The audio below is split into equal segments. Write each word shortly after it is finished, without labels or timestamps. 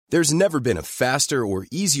There's never been a faster or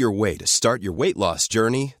easier way to start your weight loss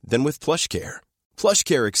journey than with PlushCare.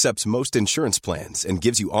 PlushCare accepts most insurance plans and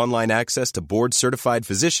gives you online access to board-certified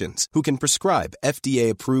physicians who can prescribe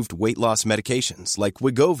FDA-approved weight loss medications like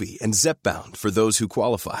Wegovy and Zepbound for those who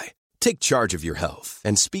qualify. Take charge of your health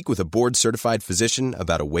and speak with a board-certified physician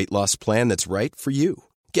about a weight loss plan that's right for you.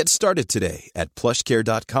 Get started today at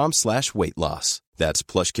plushcare.com/weight loss. That's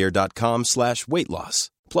plushcare.com/weight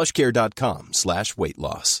loss. plushcare.com/weight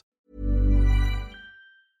loss.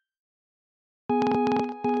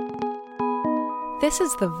 This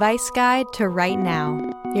is the Vice Guide to Right Now,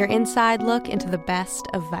 your inside look into the best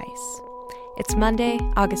of Vice. It's Monday,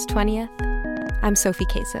 August 20th. I'm Sophie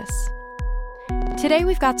Casas. Today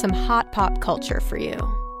we've got some hot pop culture for you.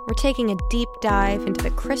 We're taking a deep dive into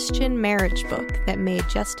the Christian marriage book that made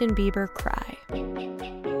Justin Bieber cry.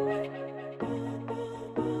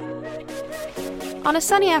 On a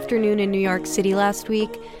sunny afternoon in New York City last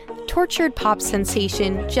week, tortured pop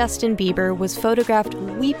sensation Justin Bieber was photographed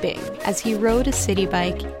weeping as he rode a city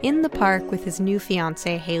bike in the park with his new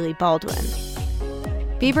fiancée, Hailey Baldwin.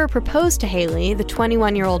 Bieber proposed to Hailey, the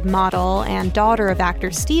 21-year-old model and daughter of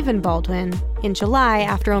actor Stephen Baldwin, in July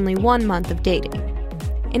after only 1 month of dating.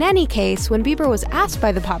 In any case, when Bieber was asked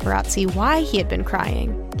by the paparazzi why he had been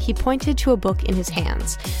crying, he pointed to a book in his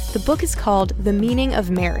hands. The book is called The Meaning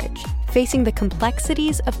of Marriage, Facing the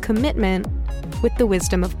Complexities of Commitment with the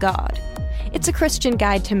Wisdom of God. It's a Christian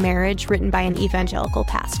guide to marriage written by an evangelical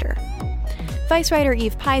pastor. Vice writer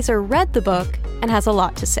Eve Pizer read the book and has a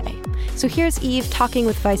lot to say. So here's Eve talking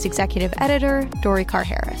with Vice executive editor Dori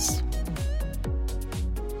Carr-Harris.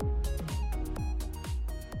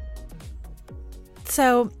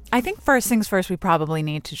 So I think first things first, we probably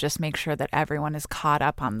need to just make sure that everyone is caught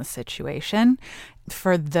up on the situation.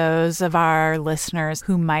 For those of our listeners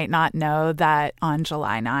who might not know that on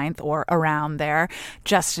July 9th or around there,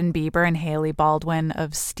 Justin Bieber and Hailey Baldwin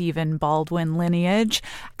of Stephen Baldwin lineage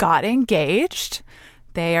got engaged.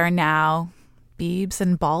 They are now Biebs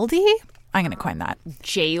and Baldy. I'm going to coin that.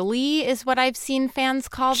 Jaylee is what I've seen fans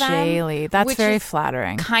call them. Jaylee. That's very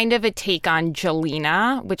flattering. Kind of a take on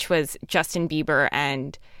Jelena, which was Justin Bieber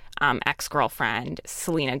and ex-girlfriend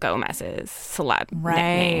Selena Gomez's celeb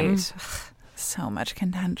nickname. So much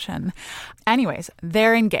contention. Anyways,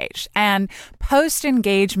 they're engaged. And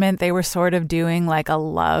post-engagement, they were sort of doing like a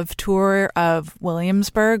love tour of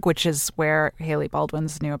Williamsburg, which is where Hailey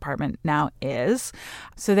Baldwin's new apartment now is.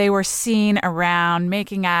 So they were seen around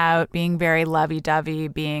making out, being very lovey-dovey,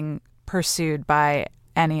 being pursued by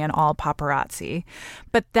any and all paparazzi.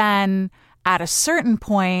 But then at a certain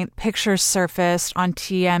point, pictures surfaced on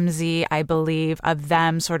TMZ, I believe, of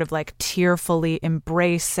them sort of like tearfully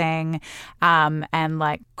embracing and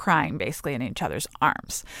like crying basically in each other's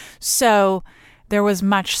arms. So there was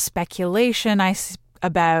much speculation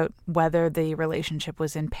about whether the relationship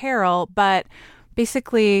was in peril. But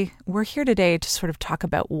basically, we're here today to sort of talk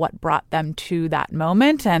about what brought them to that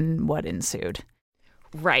moment and what ensued.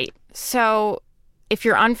 Right. So if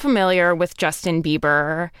you're unfamiliar with Justin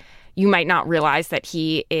Bieber, you might not realize that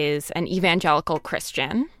he is an evangelical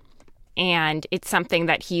Christian, and it's something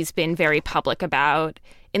that he's been very public about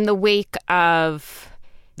in the wake of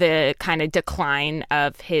the kind of decline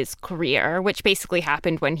of his career, which basically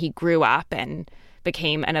happened when he grew up and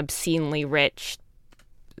became an obscenely rich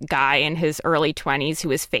guy in his early 20s who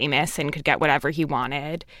was famous and could get whatever he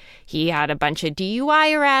wanted. He had a bunch of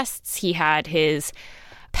DUI arrests. He had his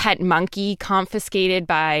pet monkey confiscated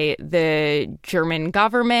by the German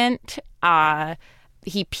government.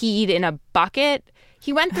 He peed in a bucket.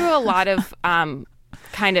 He went through a lot of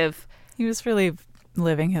He was really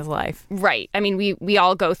living his life. Right. I mean, we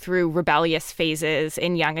all go through rebellious phases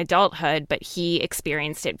in young adulthood, but he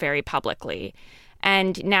experienced it very publicly.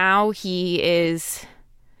 And now he is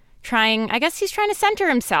trying to center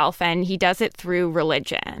himself, and he does it through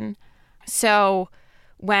religion. So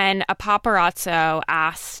when a paparazzo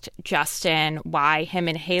asked Justin why him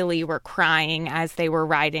and Hailey were crying as they were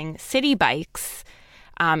riding city bikes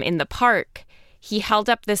in the park, he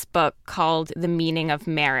held up this book called The Meaning of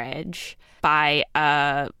Marriage by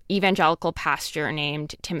a evangelical pastor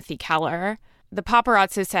named Timothy Keller. The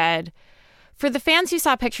paparazzo said, "For the fans who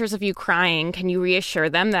saw pictures of you crying, can you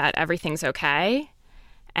reassure them that everything's okay?"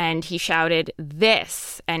 And he shouted,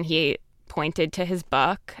 "This," and he pointed to his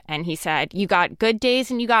book, and he said, "You got good days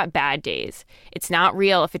and you got bad days. It's not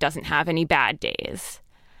real if it doesn't have any bad days."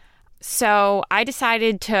 So I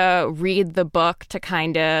decided to read the book to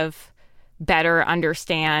kind of better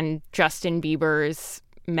understand Justin Bieber's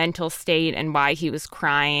mental state and why he was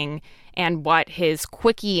crying and what his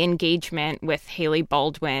quickie engagement with Haley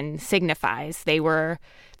Baldwin signifies.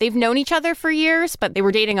 They've known each other for years, but they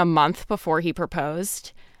were dating a month before he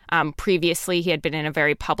proposed. Previously, he had been in a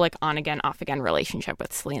very public on-again, off-again relationship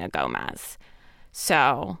with Selena Gomez.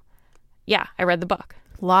 So, yeah, I read the book.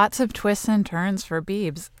 Lots of twists and turns for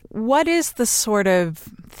Biebs. What is the sort of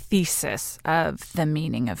thesis of The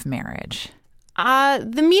Meaning of Marriage?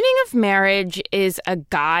 The Meaning of Marriage is a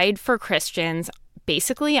guide for Christians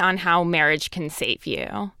basically on how marriage can save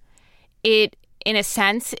you. It, in a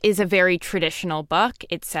sense, is a very traditional book.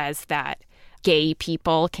 It says that gay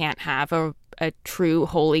people can't have a true,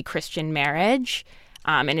 holy Christian marriage,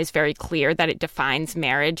 and is very clear that it defines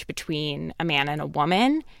marriage between a man and a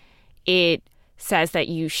woman. It says that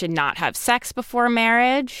you should not have sex before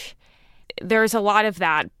marriage. There's a lot of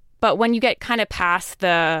that. But when you get kind of past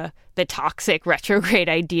the toxic retrograde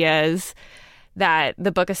ideas that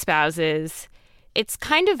the book espouses, it's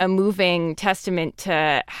kind of a moving testament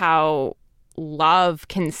to how love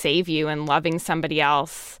can save you and loving somebody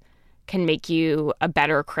else can make you a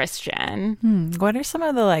better Christian. What are some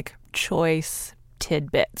of the choice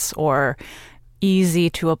tidbits or easy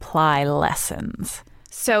to apply lessons?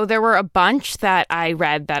 So there were a bunch that I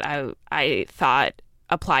read that I thought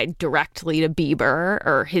applied directly to Bieber,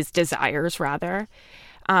 or his desires, rather.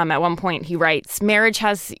 At one point, he writes, "Marriage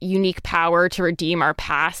has unique power to redeem our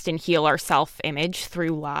past and heal our self-image through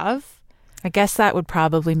love." I guess that would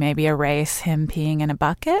probably maybe erase him peeing in a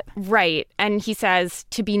bucket. Right. And he says,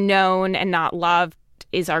 "To be known and not loved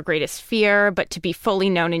is our greatest fear, but to be fully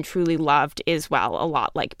known and truly loved is, well, a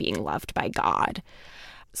lot like being loved by God."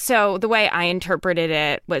 So the way I interpreted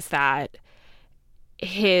it was that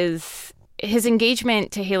his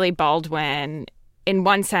engagement to Haley Baldwin, in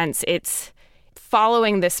one sense, it's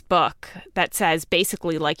following this book that says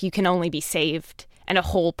basically you can only be saved and a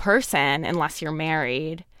whole person unless you're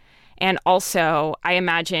married. And also, I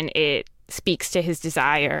imagine it speaks to his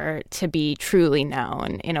desire to be truly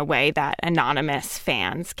known in a way that anonymous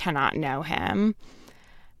fans cannot know him.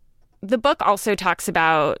 The book also talks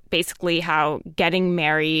about basically how getting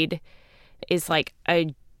married is like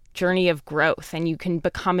a journey of growth, and you can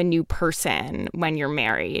become a new person when you're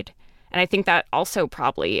married. And I think that also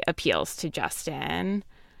probably appeals to Justin.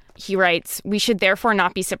 He writes, "We should therefore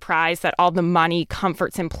not be surprised that all the money,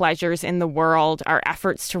 comforts, and pleasures in the world, our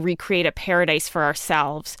efforts to recreate a paradise for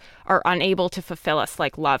ourselves, are unable to fulfill us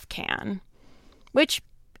like love can." Which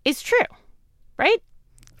is true, right?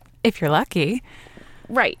 If you're lucky.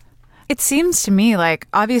 Right. It seems to me like,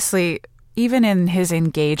 obviously, even in his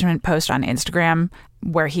engagement post on Instagram,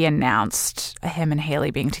 where he announced him and Haley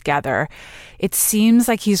being together, it seems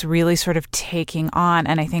like he's really sort of taking on,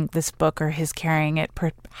 and I think this book or his carrying it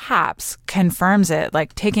perhaps confirms it,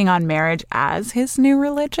 taking on marriage as his new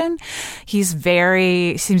religion. Seems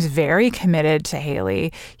very committed to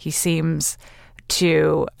Haley. He seems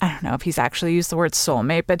to, I don't know if he's actually used the word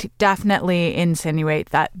soulmate, but to definitely insinuate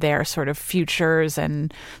that their sort of futures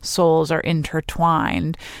and souls are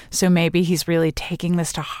intertwined. So maybe he's really taking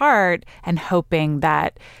this to heart and hoping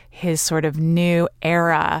that his sort of new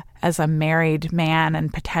era as a married man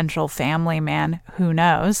and potential family man, who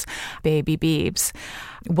knows, baby Biebs,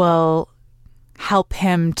 will help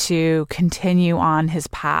him to continue on his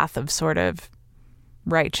path of sort of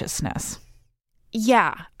righteousness.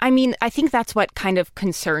 Yeah. I mean, I think that's what kind of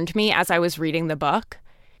concerned me as I was reading the book,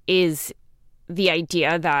 is the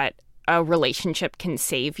idea that a relationship can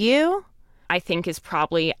save you, I think is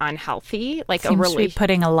probably unhealthy. Seems to be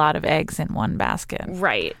putting a lot of eggs in one basket.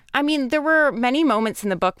 Right. I mean, there were many moments in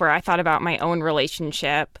the book where I thought about my own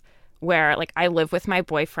relationship where, I live with my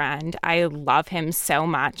boyfriend. I love him so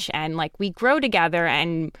much. And, we grow together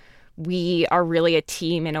and we are really a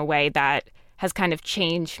team in a way that has kind of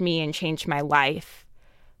changed me and changed my life.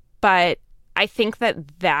 But I think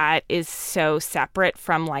that is so separate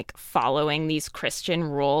from following these Christian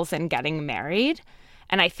rules and getting married.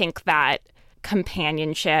 And I think that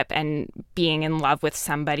companionship and being in love with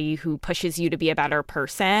somebody who pushes you to be a better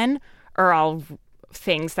person are all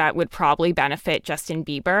things that would probably benefit Justin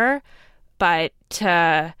Bieber. But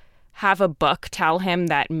to have a book tell him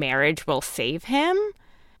that marriage will save him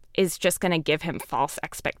is just going to give him false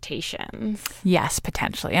expectations. Yes,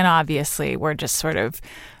 potentially. And obviously, we're just sort of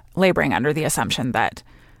laboring under the assumption that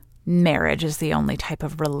marriage is the only type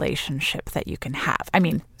of relationship that you can have. I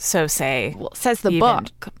mean, says the book,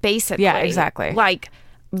 basically. Yeah, exactly.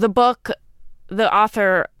 The book, the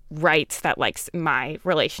author writes that my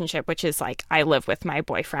relationship, which is I live with my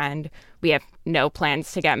boyfriend, we have no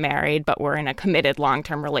plans to get married, but we're in a committed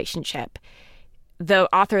long-term relationship.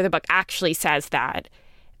 The author of the book actually says that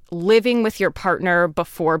living with your partner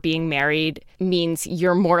before being married means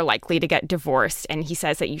you're more likely to get divorced, and he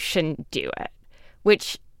says that you shouldn't do it,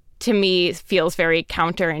 which to me feels very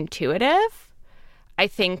counterintuitive. I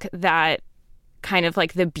think that kind of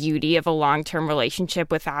like the beauty of a long-term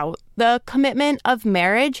relationship without the commitment of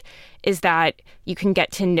marriage is that you can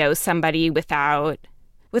get to know somebody without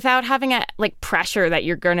having a like pressure that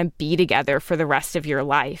you're going to be together for the rest of your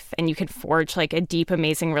life, and you can forge like a deep,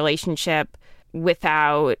 amazing relationship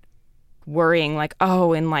without worrying like,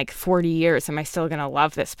 oh, in like 40 years, am I still going to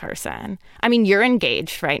love this person? I mean, you're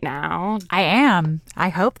engaged right now. I am. I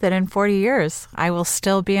hope that in 40 years, I will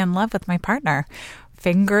still be in love with my partner.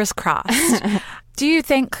 Fingers crossed. Do you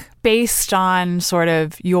think, based on sort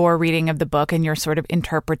of your reading of the book and your sort of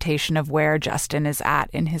interpretation of where Justin is at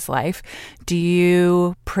in his life, do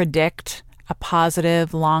you predict a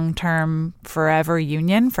positive, long-term, forever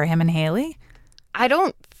union for him and Haley? I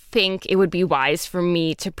don't think it would be wise for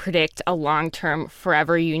me to predict a long-term,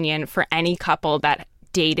 forever union for any couple that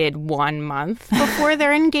dated 1 month before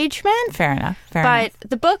their engagement. Fair enough. But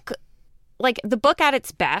the book at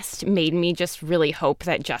its best made me just really hope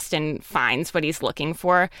that Justin finds what he's looking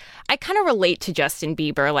for. I kind of relate to Justin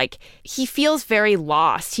Bieber. Like, he feels very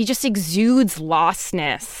lost. He just exudes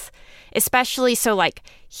lostness, especially so like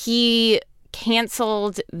he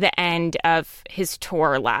canceled the end of his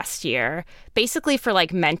tour last year, basically for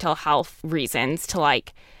like mental health reasons, to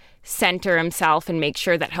like center himself and make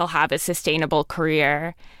sure that he'll have a sustainable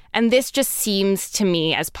career. And this just seems to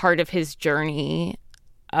me as part of his journey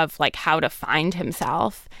of like how to find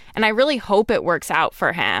himself. And I really hope it works out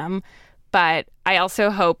for him. But I also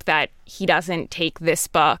hope that he doesn't take this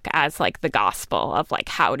book as like the gospel of like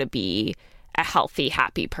how to be a healthy,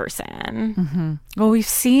 happy person. Mm-hmm. Well, we've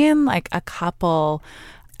seen like a couple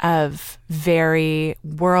of very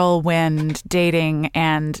whirlwind dating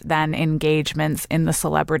and then engagements in the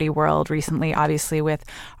celebrity world recently, obviously with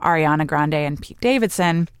Ariana Grande and Pete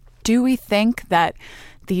Davidson. Do we think that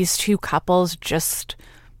these two couples just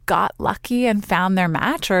got lucky and found their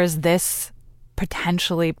match, or is this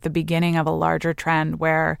potentially the beginning of a larger trend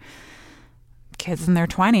where kids in their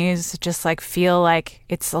 20s just like feel like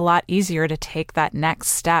it's a lot easier to take that next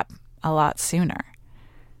step a lot sooner?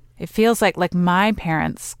 It feels like my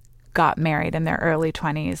parents got married in their early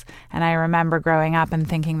 20s, and I remember growing up and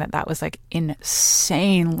thinking that that was like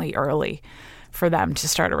insanely early for them to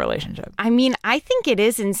start a relationship. I mean, I think it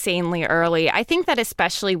is insanely early. I think that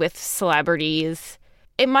especially with celebrities,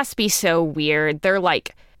 it must be so weird. They're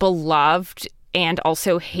like beloved and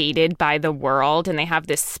also hated by the world, and they have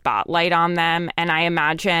this spotlight on them. And I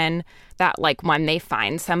imagine that like when they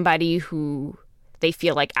find somebody who they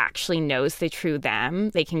feel like actually knows the true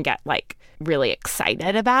them, they can get like really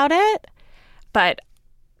excited about it. But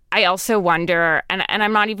I also wonder, and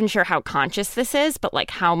I'm not even sure how conscious this is, but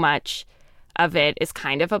like how much of it is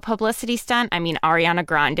kind of a publicity stunt. I mean, Ariana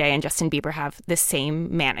Grande and Justin Bieber have the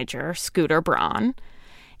same manager, Scooter Braun.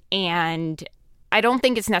 And I don't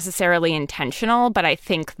think it's necessarily intentional, but I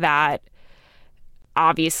think that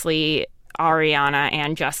obviously Ariana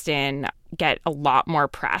and Justin get a lot more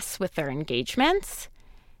press with their engagements.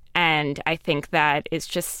 And I think that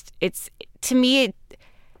to me,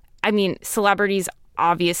 I mean, celebrities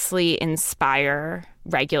obviously inspire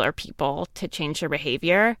regular people to change their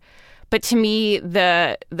behavior. But to me,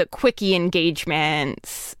 the quickie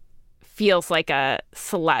engagements feels like a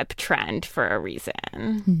celeb trend for a reason.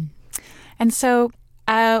 Mm-hmm. And so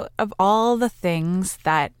of all the things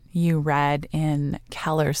that you read in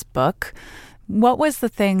Keller's book, what was the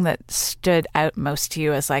thing that stood out most to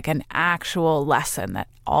you as like an actual lesson that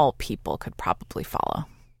all people could probably follow?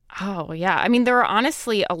 Oh, yeah. I mean, there were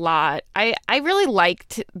honestly a lot. I really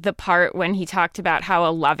liked the part when he talked about how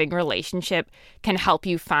a loving relationship can help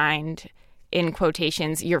you find, in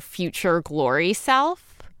quotations, your future glory self.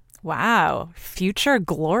 Wow. Future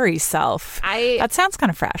glory self. That sounds kind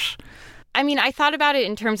of fresh. I mean, I thought about it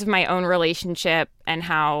in terms of my own relationship and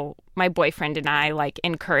how my boyfriend and I like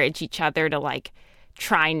encourage each other to like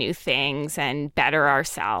try new things and better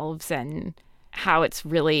ourselves, and how it's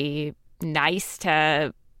really nice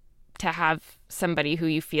to have somebody who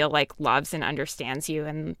you feel like loves and understands you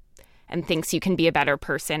and thinks you can be a better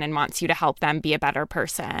person and wants you to help them be a better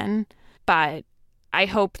person. But I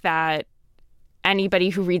hope that anybody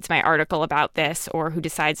who reads my article about this or who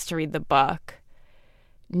decides to read the book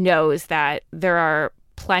knows that there are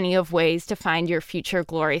plenty of ways to find your future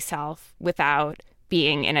glory self without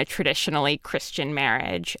being in a traditionally Christian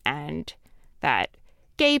marriage, and that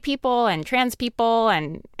gay people and trans people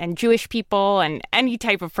and Jewish people and any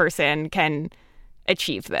type of person can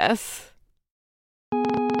achieve this.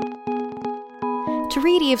 To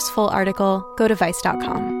read Eve's full article, go to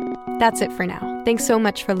Vice.com. That's it for now. Thanks so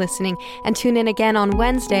much for listening, and tune in again on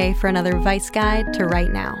Wednesday for another Vice Guide to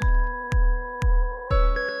Right Now.